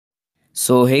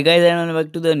So hey guys and welcome back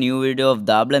to the new video of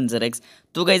दाबलन x.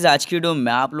 तो guys आज की video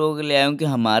में आप लोगों के लिए आया हूँ कि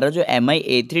हमारा जो MI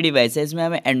A3 डिवाइस है इसमें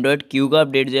हमें एंड्रॉयड क्यू का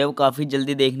अपडेट जो है वो काफ़ी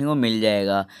जल्दी देखने को मिल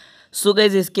जाएगा। सो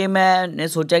गाइस इसके मैंने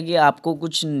सोचा कि आपको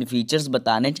कुछ फीचर्स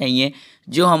बताने चाहिए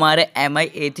जो हमारे MI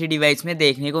A3 डिवाइस में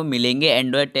देखने को मिलेंगे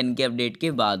एंड्रॉयड 10 के अपडेट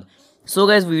के बाद। सो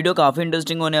गाइस वीडियो काफ़ी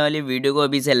इंटरेस्टिंग होने वाली है। वीडियो को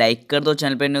अभी से लाइक कर दो,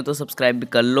 चैनल पर नहीं हो तो सब्सक्राइब भी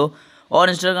कर लो और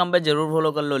इंस्टाग्राम पर जरूर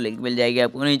फॉलो कर लो, लिंक मिल जाएगी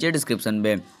आपको नीचे डिस्क्रिप्शन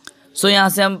पे। सो यहाँ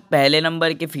से हम पहले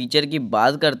नंबर के फीचर की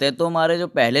बात करते हैं। तो हमारे जो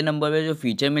पहले नंबर पे जो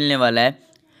फीचर मिलने वाला है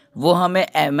वो हमें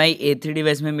MI A3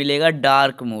 डिवाइस में मिलेगा,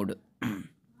 डार्क मोड।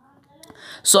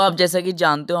 सो आप जैसा कि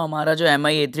जानते हो हमारा जो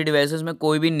MI A3 डिवाइस है उसमें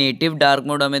कोई भी नेटिव डार्क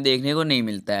मोड हमें देखने को नहीं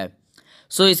मिलता है।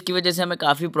 सो इसकी वजह से हमें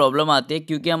काफ़ी प्रॉब्लम आती है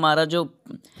क्योंकि हमारा जो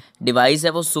डिवाइस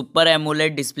है वो सुपर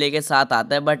एमोलेड डिस्प्ले के साथ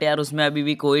आता है, बट यार उसमें अभी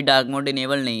भी कोई डार्क मोड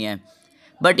इनेबल नहीं है।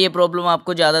 बट ये प्रॉब्लम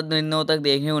आपको ज़्यादा दिनों तक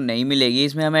देखने को नहीं मिलेगी।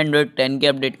 इसमें हमें एंड्रॉयड 10 के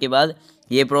अपडेट के बाद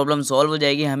ये प्रॉब्लम सॉल्व हो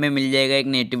जाएगी, हमें मिल जाएगा एक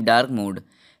नेटिव डार्क मोड,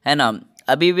 है ना।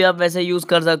 अभी भी आप वैसे यूज़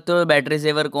कर सकते हो बैटरी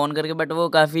सेवर को ऑन करके, बट वो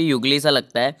काफ़ी युगली सा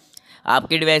लगता है।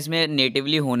 आपके डिवाइस में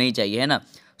नेटिवली होना ही चाहिए, है ना।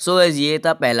 सो गाइस ये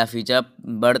था पहला फीचर। अब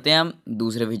बढ़ते हैं हम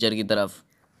दूसरे फीचर की तरफ।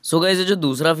 सो गाइस जो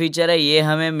दूसरा फीचर है ये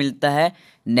हमें मिलता है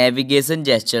नेविगेशन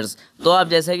जेस्चर्स। तो आप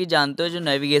जैसा कि जानते हो जो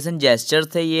नेविगेशन जेस्चर्स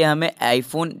थे ये हमें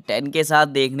iPhone 10 के साथ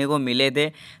देखने को मिले थे।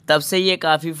 तब से ये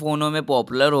काफ़ी फ़ोनों में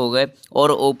पॉपुलर हो गए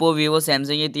और ओप्पो, वीवो,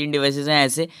 सैमसंग ये 3 डिवाइसेस हैं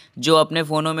ऐसे जो अपने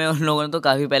फ़ोनों में उन लोगों ने तो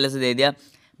काफ़ी पहले से दे दिया।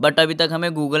 बट अभी तक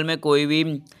हमें गूगल में कोई भी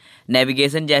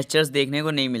नेविगेशन जेस्चर्स देखने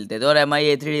को नहीं मिलते थे और MI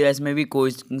A3 डिवाइस में भी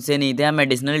कोई से नहीं थे। हम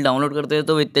एडिशनल डाउनलोड करते थे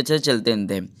तो वो इतने अच्छे से चलते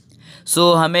नहीं थे।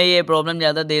 सो हमें ये प्रॉब्लम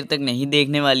ज़्यादा देर तक नहीं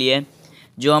देखने वाली है।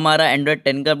 जो हमारा एंड्रॉयड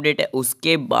 10 का अपडेट है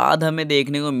उसके बाद हमें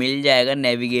देखने को मिल जाएगा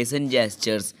नेविगेशन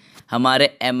जेस्चर्स हमारे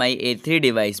MI A3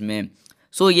 डिवाइस में।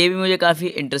 सो ये भी मुझे काफ़ी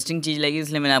इंटरेस्टिंग चीज़ लगी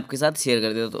इसलिए मैंने आपके साथ शेयर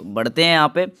कर दिया। तो बढ़ते हैं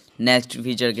यहाँ पे नेक्स्ट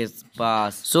फीचर के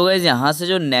पास। सो गाइज यहाँ से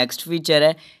जो नेक्स्ट फीचर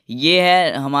है ये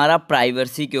है हमारा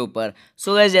प्राइवेसी के ऊपर।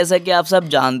 सो गाइज जैसा कि आप सब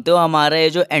जानते हो हमारा ये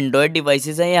जो एंड्रॉयड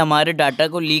डिवाइसेस हैं ये हमारे डाटा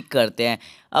को लीक करते हैं।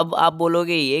 अब आप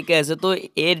बोलोगे ये कैसे, तो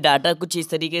ये डाटा कुछ इस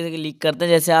तरीके से लीक करते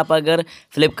हैं जैसे आप अगर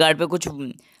फ्लिपकार्ट पे कुछ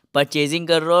परचेजिंग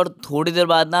कर रहे हो और थोड़ी देर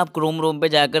बाद ना आप क्रोम रोम पे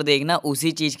जाकर देखना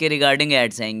उसी चीज़ के रिगार्डिंग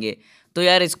एड्स आएंगे, तो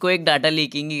यार इसको एक डाटा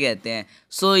लीकिंग ही कहते हैं।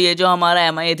 सो ये जो हमारा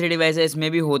MI A3 डिवाइस है इसमें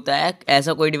भी होता है।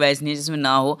 ऐसा कोई डिवाइस नहीं है जिसमें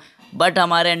ना हो, बट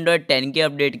हमारे एंड्रॉयड 10 के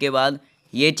अपडेट के बाद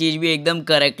ये चीज़ भी एकदम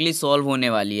करेक्टली सॉल्व होने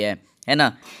वाली है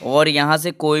ना। और यहाँ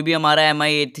से कोई भी हमारा MI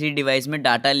A3 डिवाइस में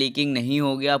डाटा लीकिंग नहीं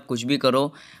होगी। आप कुछ भी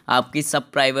करो आपकी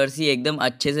सब प्राइवेसी एकदम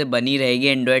अच्छे से बनी रहेगी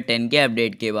एंड्रॉयड 10 के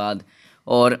अपडेट के बाद।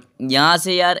 और यहाँ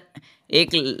से यार एक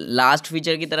लास्ट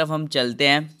फीचर की तरफ हम चलते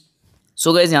हैं।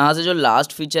 सो गैस यहाँ से जो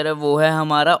लास्ट फीचर है वो है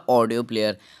हमारा ऑडियो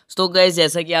प्लेयर। तो गैस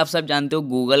जैसा कि आप सब जानते हो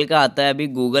गूगल का आता है अभी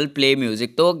गूगल प्ले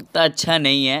म्यूज़िक, तो इतना अच्छा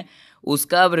नहीं है।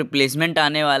 उसका अब रिप्लेसमेंट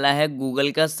आने वाला है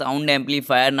गूगल का साउंड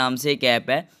एम्पलीफायर नाम से एक ऐप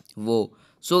है वो।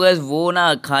 सो गैस वो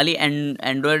ना खाली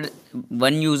एंड्रॉयड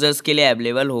 1 यूज़र्स के लिए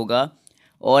अवेलेबल होगा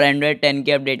और एंड्रॉयड 10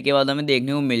 के अपडेट के बाद हमें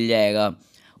देखने को मिल जाएगा।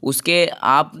 उसके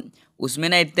आप उसमें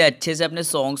ना इतने अच्छे से अपने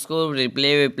सॉन्ग्स को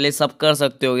रिप्ले विप्ले सब कर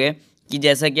सकते होगे कि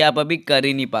जैसा कि आप अभी कर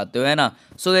ही नहीं पाते हो, है ना।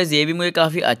 सो गैस ये भी मुझे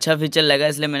काफ़ी अच्छा फीचर लगा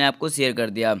इसलिए मैंने आपको शेयर कर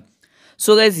दिया।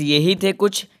 सो गैस यही थे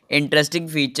कुछ इंटरेस्टिंग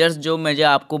फीचर्स जो मुझे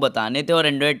आपको बताने थे और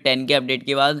एंड्रॉयड 10 के अपडेट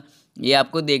के बाद ये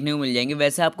आपको देखने को मिल जाएंगे।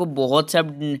 वैसे आपको बहुत सा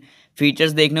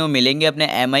फीचर्स देखने को मिलेंगे अपने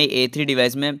MI A3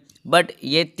 डिवाइस में, बट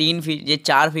ये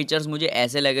 4 फीचर्स मुझे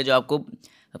ऐसे लगे जो आपको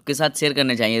आपके साथ शेयर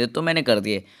करने चाहिए थे तो मैंने कर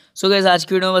दिए। सो गैस आज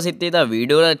की वीडियो में बस इतना ही था।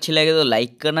 वीडियो अच्छी लगे तो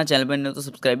लाइक करना, चैनल पर नहीं हो तो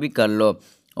सब्सक्राइब भी कर लो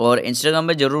और इंस्टाग्राम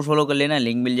पे जरूर फॉलो कर लेना,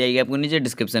 लिंक मिल जाएगी आपको नीचे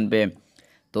डिस्क्रिप्शन पे।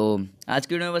 तो आज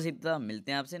की वीडियो में बस इतना,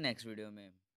 मिलते हैं आपसे नेक्स्ट वीडियो में।